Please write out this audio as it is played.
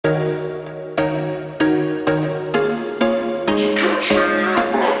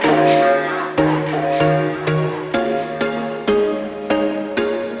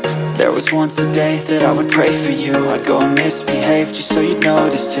once a day that I would pray for you. I'd go and misbehave just so you'd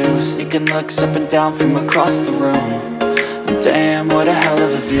notice too. Sneaking looks up and down from across the room. And damn, what a hell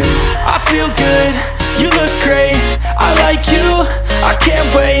of a view. I feel good, you look great, I like you, I can't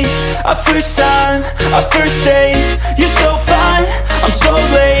wait. A first time, a first date, you're so fine, I'm so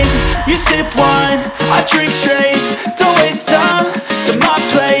late. You sip wine, I drink straight, don't waste time to my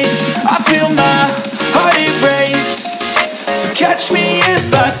place. I feel my heart erase, so catch me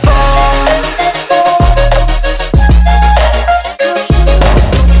if I fall.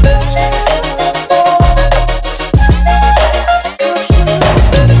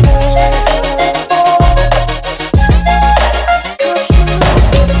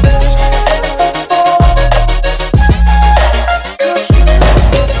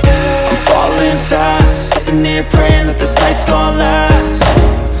 Praying that this night's gonna last.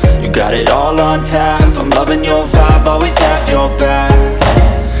 You got it all on tap, I'm loving your vibe, always have your back.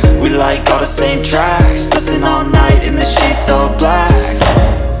 We like all the same tracks, listen all night in the sheets all black.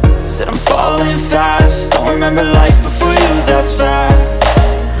 Said I'm falling fast, don't remember life before you, that's fact.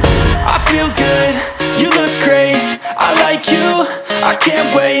 I feel good, you look great, I like you, I can't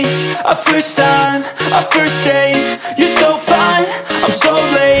wait. A first time, a first date, you're so fine, I'm so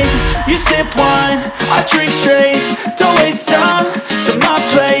late. You sip wine, I drink straight, don't waste time to my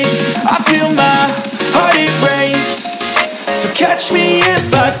place. I feel my heart erase, so catch me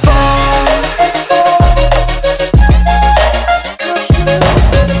if I fall.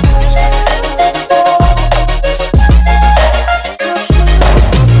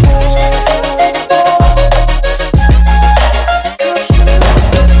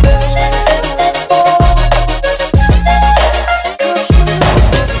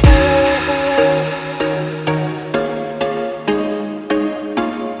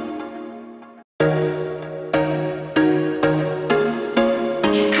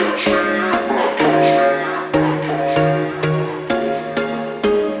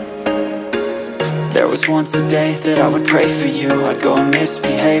 There was once a day that I would pray for you. I'd go and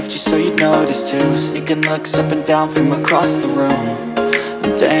misbehave just so you'd notice too. Sneaking looks up and down from across the room.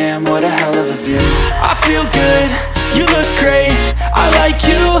 And damn, what a hell of a view. I feel good, you look great, I like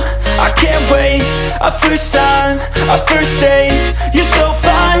you, I can't wait. A first time, a first date, you're so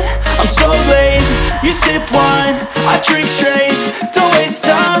fine, I'm so late. You sip wine, I drink straight, don't waste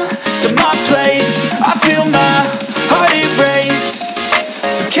time to my place. I feel my heart erase,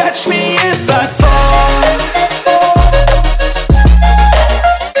 so catch me if I fall.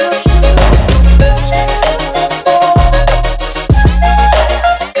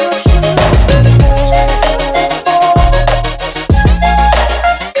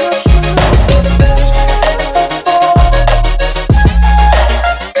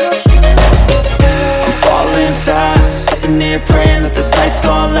 Praying that this night's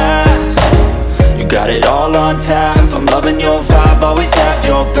gonna last. You got it all on tap, I'm loving your vibe, always have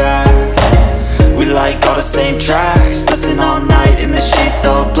your back. We like all the same tracks, listen all night in the sheets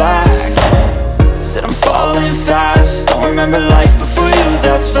all black. Said I'm falling fast, don't remember life before you,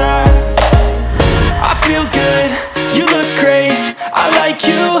 that's fact. I feel good, you look great, I like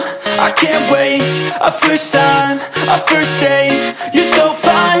you, I can't wait. A first time, a first date, you're so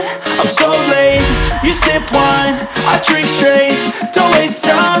fine, I'm so late. You sip wine, I drink straight, don't waste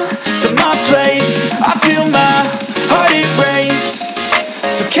time to my place. I feel my heart erase,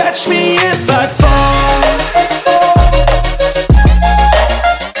 so catch me if I fall.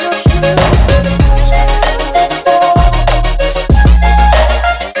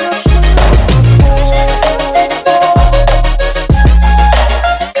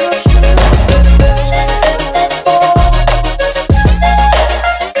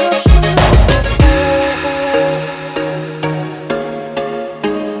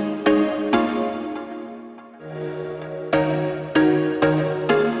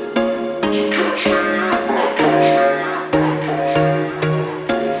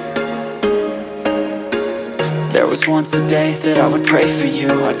 There was once a day that I would pray for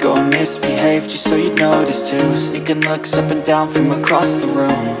you. I'd go and misbehave just so you'd notice too. Sneaking looks up and down from across the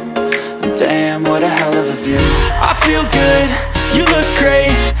room. And damn, what a hell of a view. I feel good, you look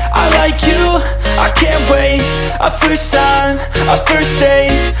great, I like you, I can't wait. A first time, a first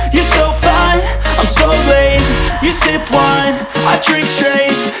date, you're so fine, I'm so late. You sip wine, I drink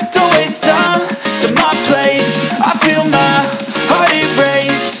straight, don't waste time to my place. I feel my heart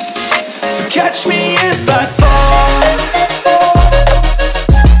erase, so catch me if I fall.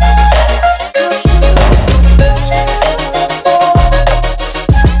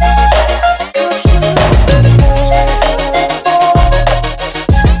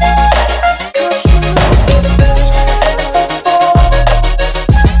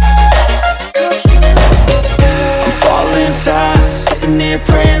 sitting here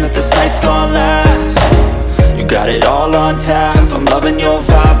praying that this night's gonna last. You got it all on tap, I'm loving your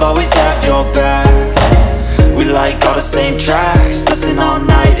vibe, always have your back. We like all the same tracks, listen all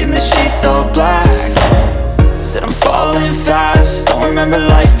night in the sheets all black. Said I'm falling fast, don't remember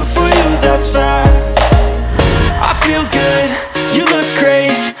life before you, that's fact. I feel good, you look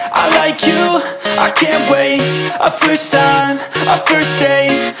great, I like you, I can't wait. A first time, a first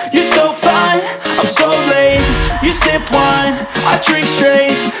date, you're so fine, I'm so late. You sip wine, I drink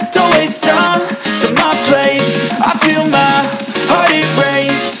straight, don't waste time to my place. I feel my heart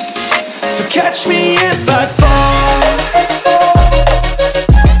erase, so catch me if I fall.